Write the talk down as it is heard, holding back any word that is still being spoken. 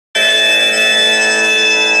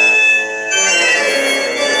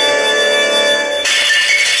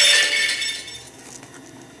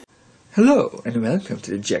Hello and welcome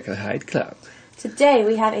to the Jekyllhydeclub. Today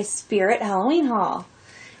we have a Spirit Halloween haul.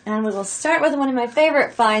 And we will start with one of my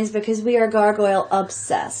favorite finds because we are gargoyle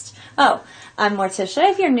obsessed. Oh, I'm Morticia.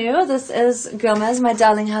 If you're new, this is Gomez, my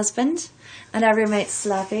darling husband, and our roommate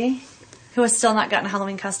Slappy, who has still not gotten a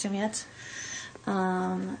Halloween costume yet.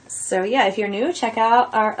 So yeah, if you're new, check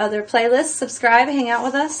out our other playlists, subscribe, hang out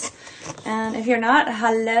with us. And if you're not,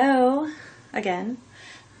 hello again.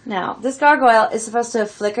 Now, this gargoyle is supposed to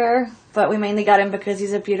flicker, but we mainly got him because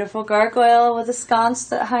he's a beautiful gargoyle with a sconce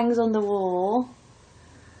that hangs on the wall.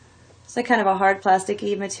 It's like kind of a hard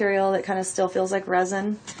plasticky material that kind of still feels like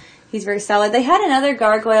resin. He's very solid. They had another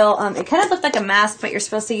gargoyle. It kind of looked like a mask, but you're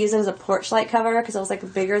supposed to use it as a porch light cover because it was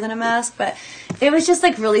like bigger than a mask. But it was just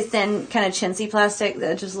like really thin, kind of chintzy plastic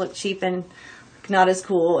that just looked cheap and not as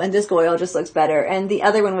cool. And this goyle just looks better. And the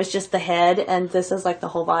other one was just the head, and this is like the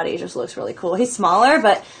whole body. It just looks really cool. He's smaller,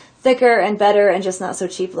 but thicker and better and just not so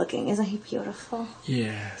cheap looking. Isn't he beautiful?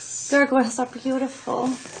 Yes. Gargoyles are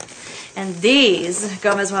beautiful. And these,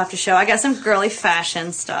 Gomez will have to show. I got some girly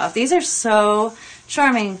fashion stuff. These are so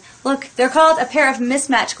charming. Look, they're called a pair of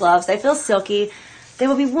mismatched gloves. They feel silky. They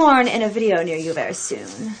will be worn in a video near you very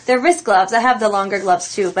soon. They're wrist gloves. I have the longer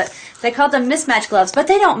gloves too, but they called them mismatched gloves. But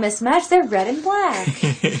they don't mismatch. They're red and black.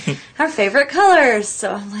 Our favorite colors.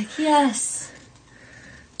 So I'm like, yes.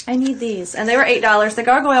 I need these. And they were $8. The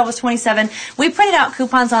gargoyle was $27. We printed out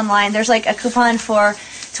coupons online. There's like a coupon for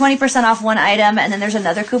 20% off one item, and then there's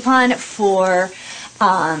another coupon for,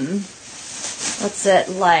 what's it,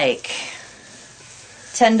 like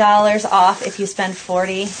 $10 off if you spend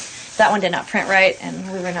 $40. That one did not print right,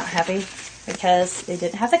 and we were not happy because they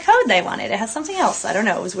didn't have the code they wanted. It has something else. I don't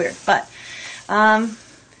know. It was weird. But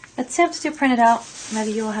attempts to print it out.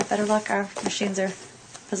 Maybe you will have better luck. Our machines are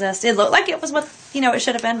possessed. It looked like it was what, it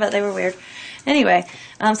should have been, but they were weird. Anyway,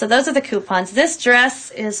 so those are the coupons. This dress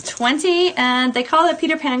is $20, and they call it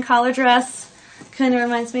Peter Pan collar dress. Kind of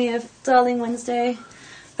reminds me of Darling Wednesday,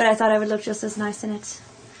 but I thought I would look just as nice in it.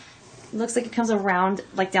 It looks like it comes around,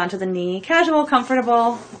 like down to the knee. Casual,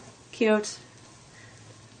 comfortable, cute.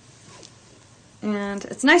 And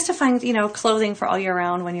it's nice to find, clothing for all year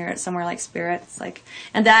round when you're at somewhere like Spirit. It's like,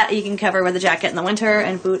 and that you can cover with a jacket in the winter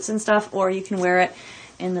and boots and stuff, or you can wear it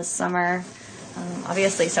in the summer,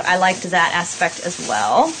 obviously. So I liked that aspect as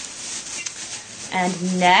well.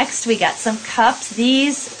 And next we got some cups.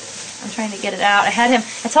 These, I'm trying to get it out. I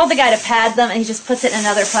told the guy to pad them, and he just puts it in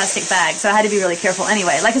another plastic bag. So I had to be really careful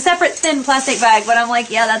anyway. Like a separate thin plastic bag, but I'm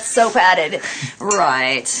like, yeah, that's so padded.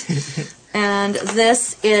 Right. And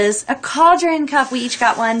this is a cauldron cup. We each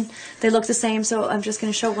got one. They look the same, so I'm just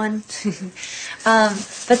going to show one.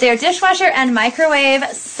 But they're dishwasher and microwave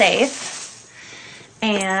safe.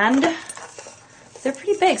 And they're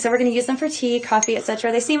pretty big, so we're going to use them for tea, coffee,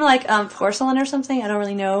 etc. They seem like porcelain or something. I don't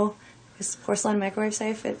really know. Is porcelain microwave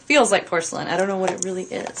safe? It feels like porcelain. I don't know what it really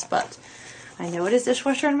is, but I know it is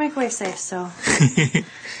dishwasher and microwave safe, so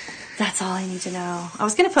that's all I need to know. I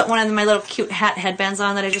was going to put one of my little cute hat headbands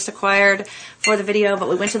on that I just acquired for the video, but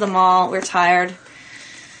we went to the mall. We were tired.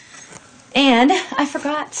 And I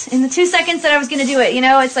forgot in the 2 seconds that I was going to do it.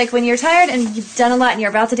 It's like when you're tired and you've done a lot and you're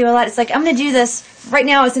about to do a lot, it's like, I'm going to do this right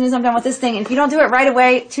now as soon as I'm done with this thing. And if you don't do it right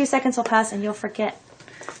away, 2 seconds will pass and you'll forget.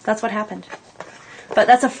 That's what happened. But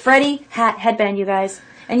that's a Freddy hat headband, you guys.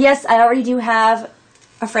 And yes, I already do have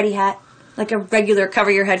a Freddy hat, like a regular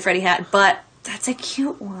cover your head Freddy hat, but that's a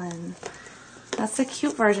cute one. That's a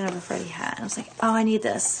cute version of a Freddy hat. I was like, oh, I need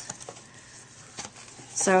this.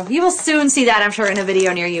 So you will soon see that, I'm sure, in a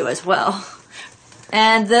video near you as well.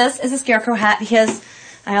 And this is a scarecrow hat because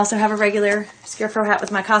I also have a regular scarecrow hat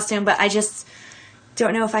with my costume, but I just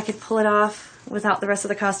don't know if I could pull it off without the rest of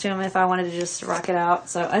the costume if I wanted to just rock it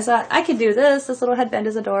out. So I thought I could do this. This little headband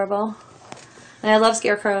is adorable. And I love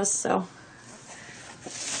scarecrows, so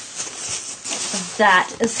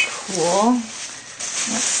that is cool.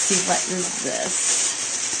 Let's see, what is this?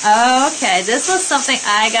 Okay, this was something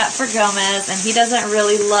I got for Gomez, and he doesn't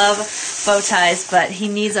really love bow ties, but he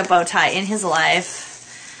needs a bow tie in his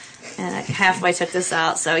life. And I halfway took this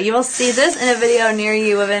out, so you will see this in a video near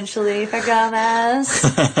you eventually for Gomez.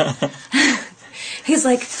 He's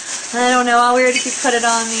like, I don't know, how weird if you put it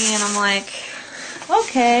on me, and I'm like,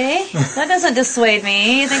 okay, that doesn't dissuade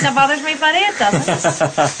me. You think that bothers me, buddy? It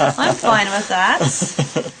doesn't. I'm fine with that.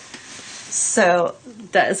 So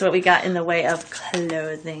that is what we got in the way of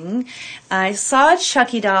clothing. I saw a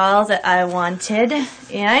Chucky doll that I wanted.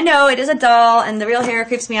 And I know it is a doll, and the real hair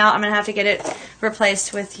creeps me out. I'm going to have to get it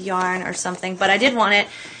replaced with yarn or something. But I did want it,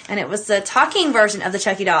 and it was the talking version of the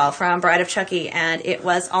Chucky doll from Bride of Chucky, and it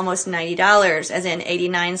was almost $90, as in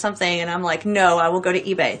 89 something. And I'm like, no, I will go to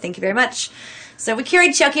eBay. Thank you very much. So we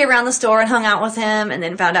carried Chucky around the store and hung out with him and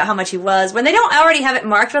then found out how much he was. When they don't already have it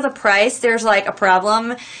marked with a price, there's like a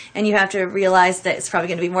problem and you have to realize that it's probably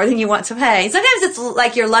going to be more than you want to pay. Sometimes it's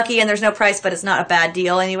like you're lucky and there's no price, but it's not a bad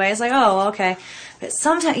deal anyway. It's like, oh, okay. But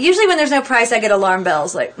sometimes, usually when there's no price, I get alarm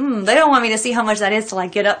bells like, they don't want me to see how much that is till I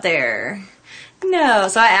get up there. No.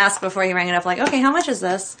 So I asked before he rang it up, like, okay, how much is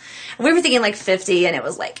this? And we were thinking like 50 and it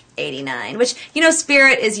was like 89, which, you know,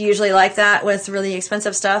 Spirit is usually like that with really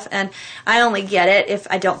expensive stuff. And I only get it if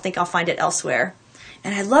I don't think I'll find it elsewhere.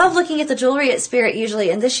 And I love looking at the jewelry at Spirit usually.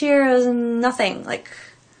 And this year it was nothing, like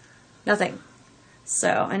nothing.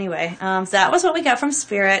 So anyway, that was what we got from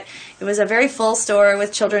Spirit. It was a very full store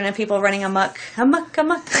with children and people running amok.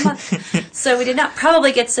 So we did not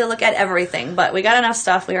probably get to look at everything, but we got enough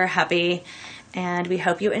stuff. We were happy. And we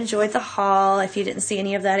hope you enjoyed the haul. If you didn't see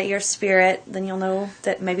any of that at your Spirit, then you'll know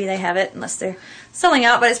that maybe they have it, unless they're selling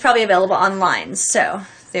out, but it's probably available online. So,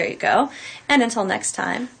 there you go. And until next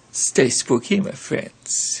time. Stay spooky, my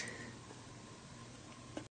friends.